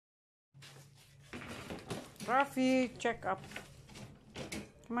Raffy, check up.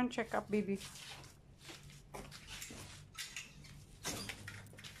 Come on, check up, baby.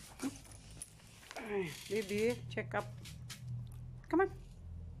 Baby, check up. Come on.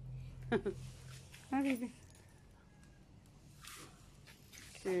 Come baby.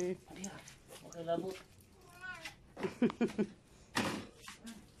 Okay. Okay, labo.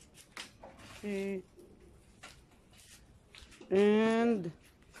 Okay. And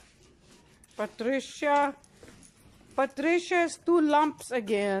Patricia has 2 lumps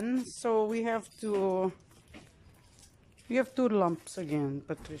again, so we have 2 lumps again.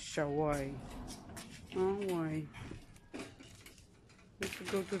 Patricia, why? Oh, why? We have to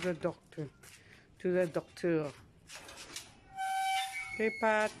go to the doctor. Okay,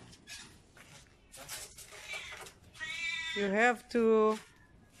 Pat. You have to.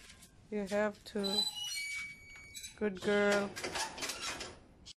 Good girl.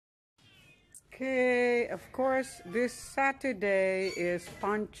 Okay, of course, this Saturday is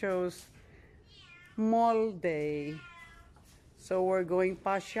Pancho's mall day. So we're going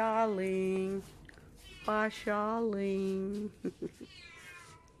pasyaling.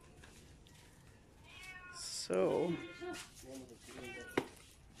 So,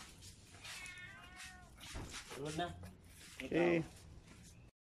 okay.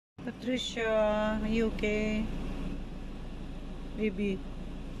 Patricia, are you okay? Baby.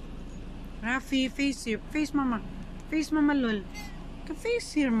 Raffy, face here. Face mama. Face mama lol.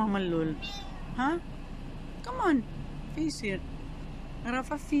 Face here, mama lol. Huh? Come on. Face here.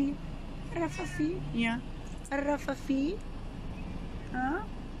 Raffy. Yeah. Raffy. Huh?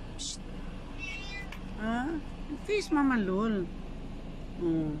 Psst. Huh? Face mama lol.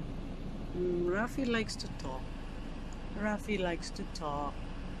 Oh. Raffy likes to talk.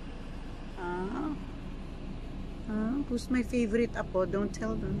 Who's my favorite apo? Don't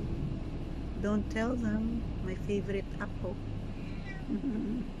tell them. My favorite apo.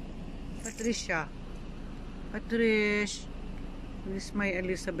 Patricia. This is my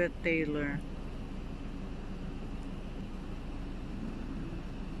Elizabeth Taylor.